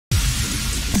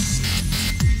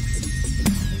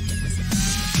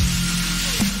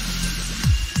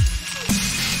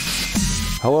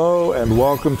Hello and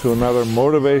welcome to another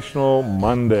Motivational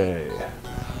Monday.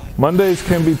 Mondays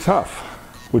can be tough,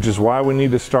 which is why we need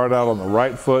to start out on the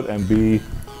right foot and be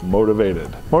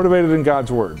motivated. Motivated in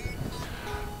God's Word.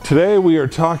 Today we are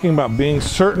talking about being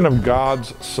certain of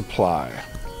God's supply.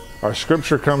 Our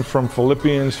scripture comes from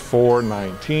Philippians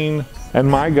 4:19. And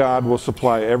my God will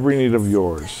supply every need of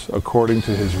yours according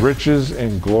to his riches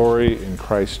and glory in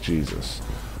Christ Jesus.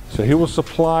 So he will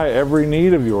supply every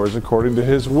need of yours according to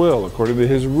his will, according to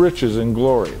his riches and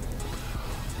glory.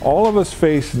 All of us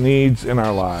face needs in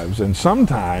our lives, and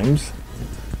sometimes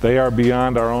they are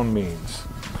beyond our own means.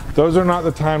 Those are not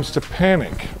the times to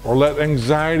panic or let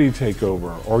anxiety take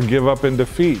over or give up in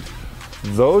defeat.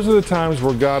 Those are the times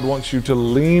where God wants you to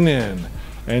lean in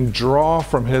and draw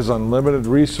from his unlimited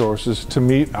resources to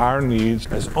meet our needs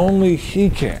as only he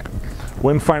can.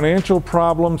 When financial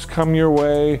problems come your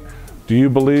way, do you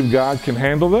believe God can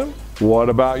handle them? What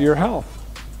about your health?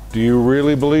 Do you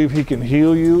really believe he can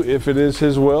heal you if it is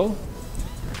his will?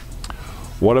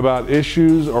 What about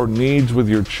issues or needs with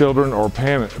your children or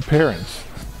parents?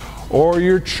 Or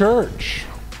your church?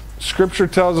 Scripture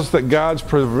tells us that God's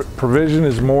provision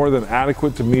is more than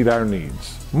adequate to meet our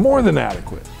needs. More than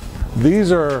adequate.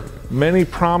 These are many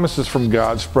promises from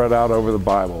God spread out over the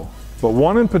Bible, but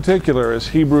one in particular is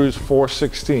Hebrews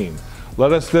 4:16.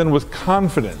 Let us then with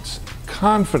confidence,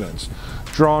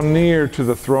 draw near to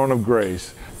the throne of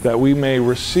grace, that we may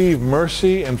receive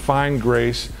mercy and find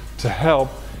grace to help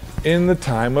in the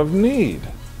time of need.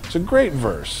 It's a great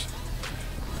verse.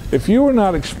 If you are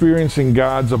not experiencing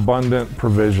God's abundant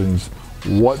provisions,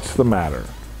 what's the matter?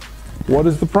 What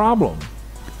is the problem?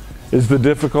 Is the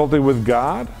difficulty with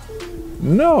God?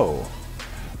 No.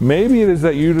 Maybe it is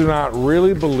that you do not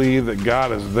really believe that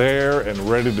God is there and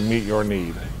ready to meet your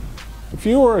need. If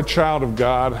you are a child of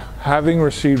God, having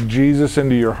received Jesus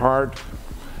into your heart,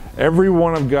 every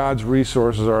one of God's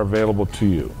resources are available to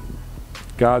you.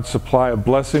 God's supply of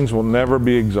blessings will never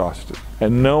be exhausted,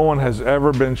 and no one has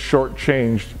ever been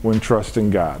shortchanged when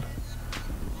trusting God.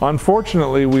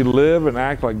 Unfortunately, we live and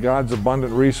act like God's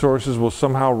abundant resources will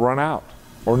somehow run out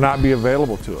or not be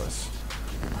available to us.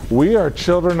 We are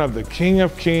children of the King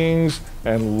of Kings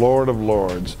and Lord of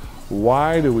Lords.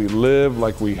 Why do we live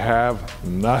like we have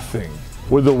nothing?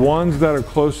 Would the ones that are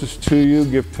closest to you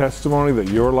give testimony that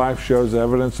your life shows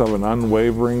evidence of an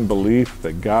unwavering belief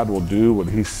that God will do what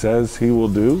he says he will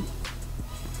do?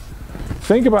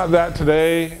 Think about that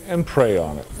today and pray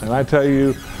on it. And I tell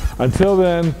you, until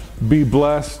then, be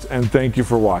blessed and thank you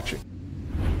for watching.